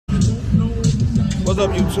What's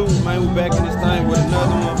up, YouTube, man? We back in this thing with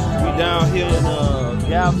another one. We down here in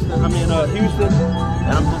Houston,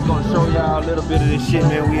 and I'm just gonna show y'all a little bit of this shit,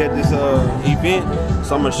 man. We at this event,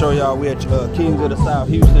 so I'm gonna show y'all. We at Kings of the South,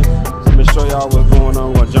 Houston. So I'm gonna show y'all what's going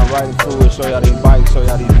on. We're gonna jump right into it, show y'all these bikes, show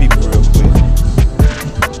y'all these people real quick.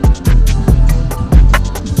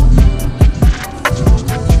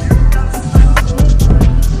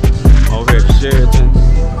 Over here, Sheraton.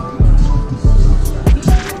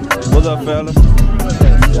 What's up, fellas?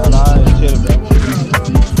 Y'all alright? Chillin', bro.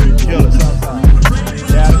 Killers outside.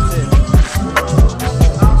 Yeah, that's it.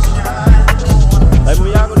 Like when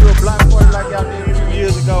y'all gonna do a block party like y'all did a few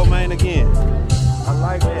years ago, man, again. I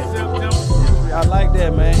like that. I like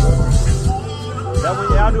that, man. That when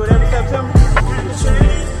y'all do it every September?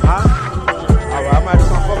 Huh? Alright, I might just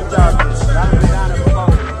come fuck with y'all again. Y'all been down there before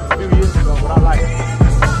a few years ago, but I like it.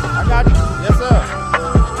 I got you. Yes, sir.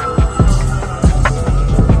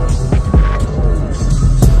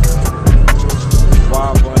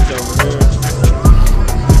 Wild bunch over here.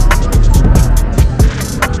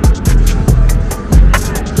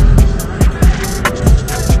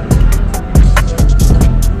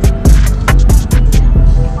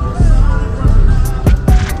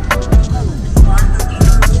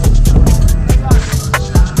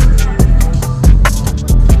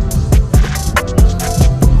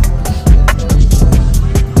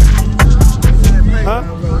 Huh?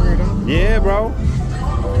 Yeah, bro.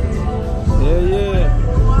 Yeah, yeah.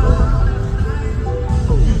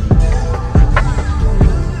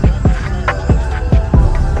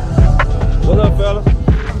 What's up, fellas?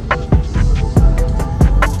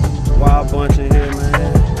 Wild bunch in here, man.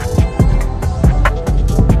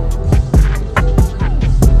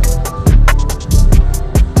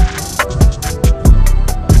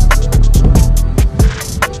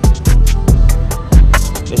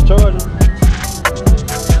 It's charging.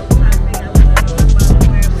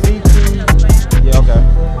 Yeah, okay.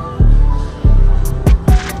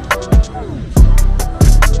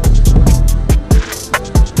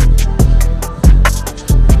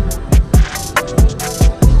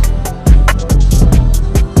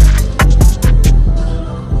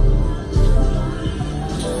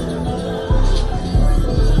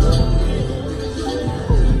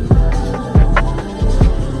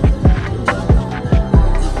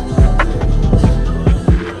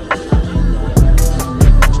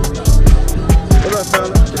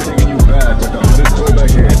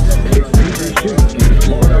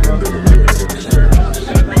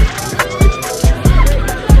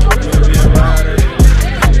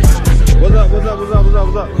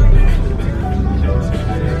 What's up?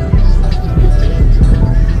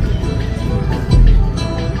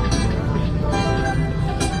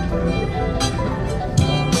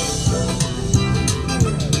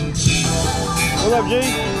 What's up, G?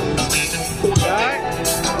 All right?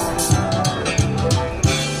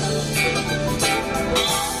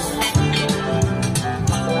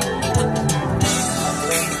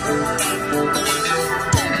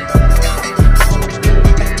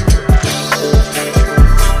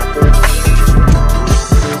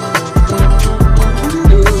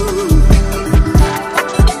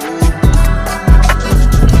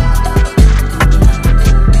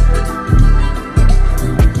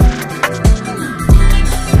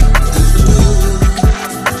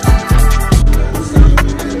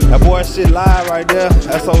 That shit live right there.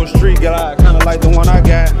 That's old street guy, kind of like the one I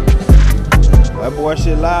got. That boy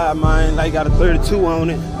shit live, man. Like got a 32 on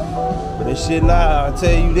it, but that shit live, I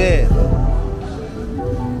tell you that.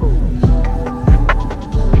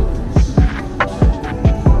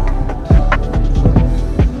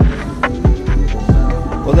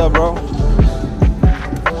 What's up, bro?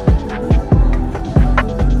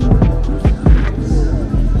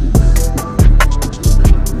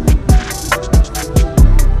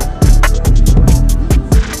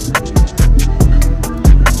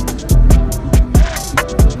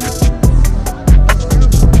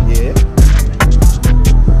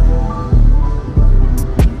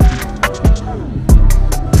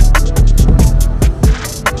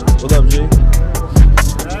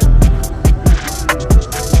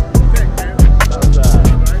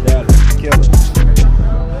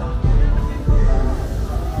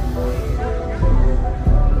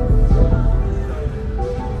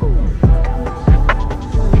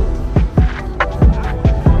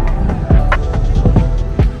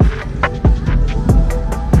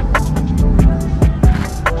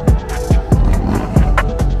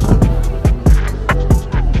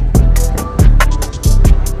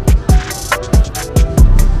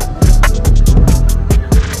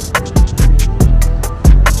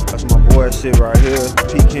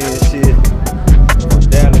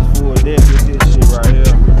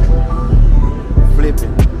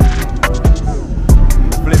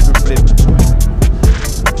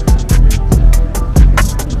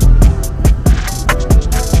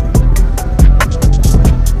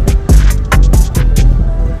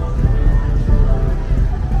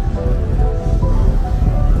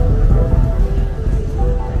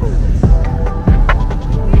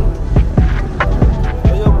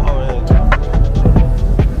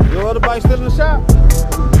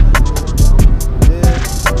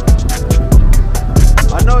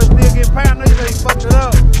 I know it's still getting paid. I know you say you fucked it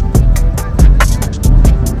up. You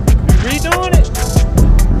redoing it?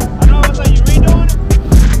 I know I say you redoing it.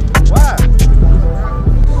 Why?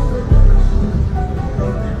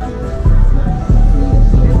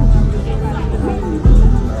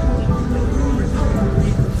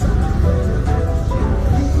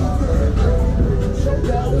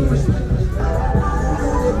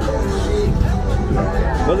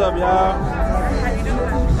 What's up, y'all? How you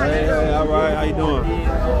doing? Hey, all right. How you doing?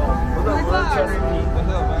 What's up, bro? What's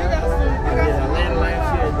up, man?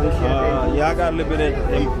 Yeah, I got a little bit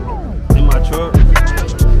in my truck.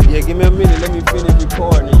 Yeah, give me a minute. Let me finish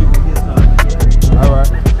recording and you can get some. All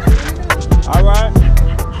right. All right.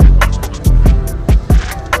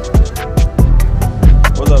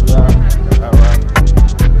 What's up, y'all? All right.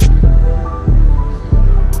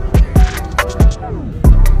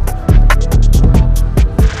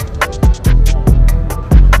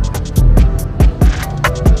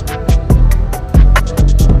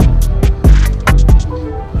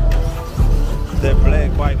 That black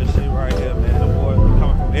biker shit right here, man. The boys be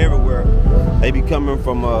coming from everywhere. They be coming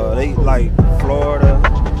from they like Florida,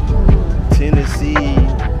 Tennessee,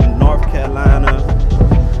 North Carolina,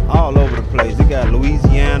 all over the place. They got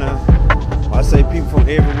Louisiana. I say people from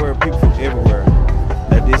everywhere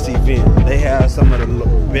at this event. They have some of the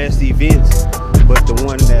best events, but the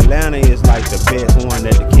one in Atlanta is like the best one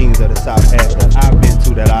that the Kings of the South has that I've been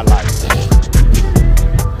to that I like.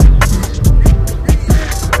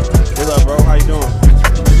 What's up, bro? How you doing?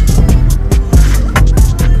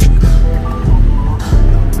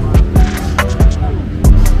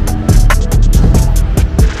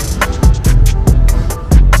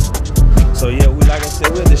 So yeah, like I said,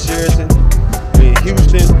 we're at the Sheraton. We're in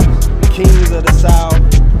Houston, the Kings of the South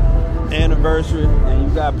anniversary, and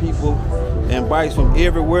you got people and bikes from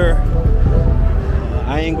everywhere.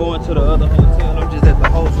 I ain't going to the other hotel. I'm just at the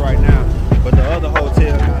host right now, but the other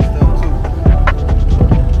hotel got stuff too.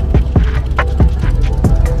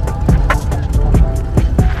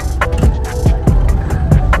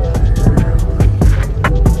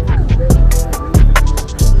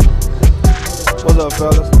 What's up,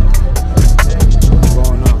 fellas? What's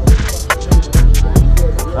going on?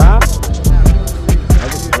 Huh?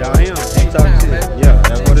 Y'all him. He talking shit. Yeah,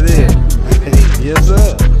 that's what it is. Yes,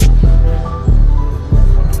 sir.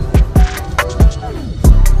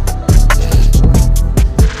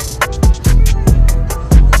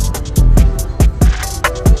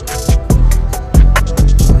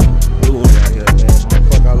 Blue one right here, man.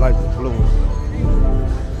 Motherfucker, I like the blue one.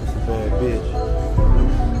 It's a bad bitch.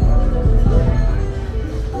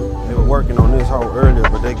 They were working on this hole earlier,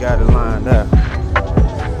 but they got it lined up.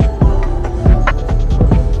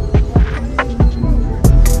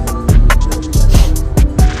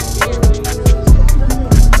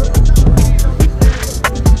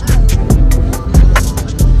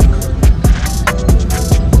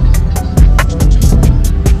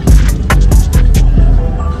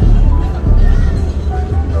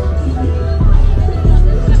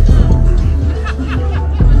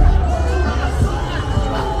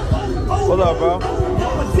 What's up, bro?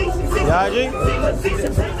 Y'all G?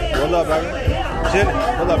 What's up, baby? Chillin'.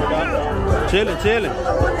 What's up, bro? Chillin'.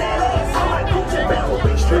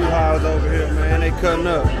 Street house over here, man. They cutting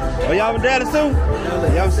up. Oh, y'all from Dallas too?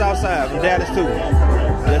 Y'all from Southside, from Dallas too.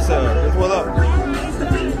 Yes, sir. What's up?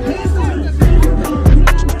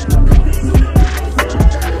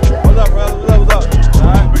 What's up, brother? What's up? All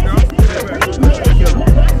right.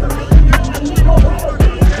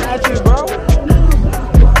 Got you, bro.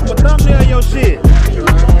 I'ma thumbnail your shit.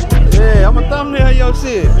 Yeah, I'ma thumbnail your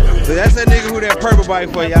shit. So that's that nigga who that purple bike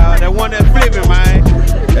for y'all. That one that flipping, man.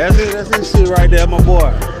 That's it. That's his shit right there, my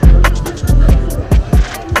boy.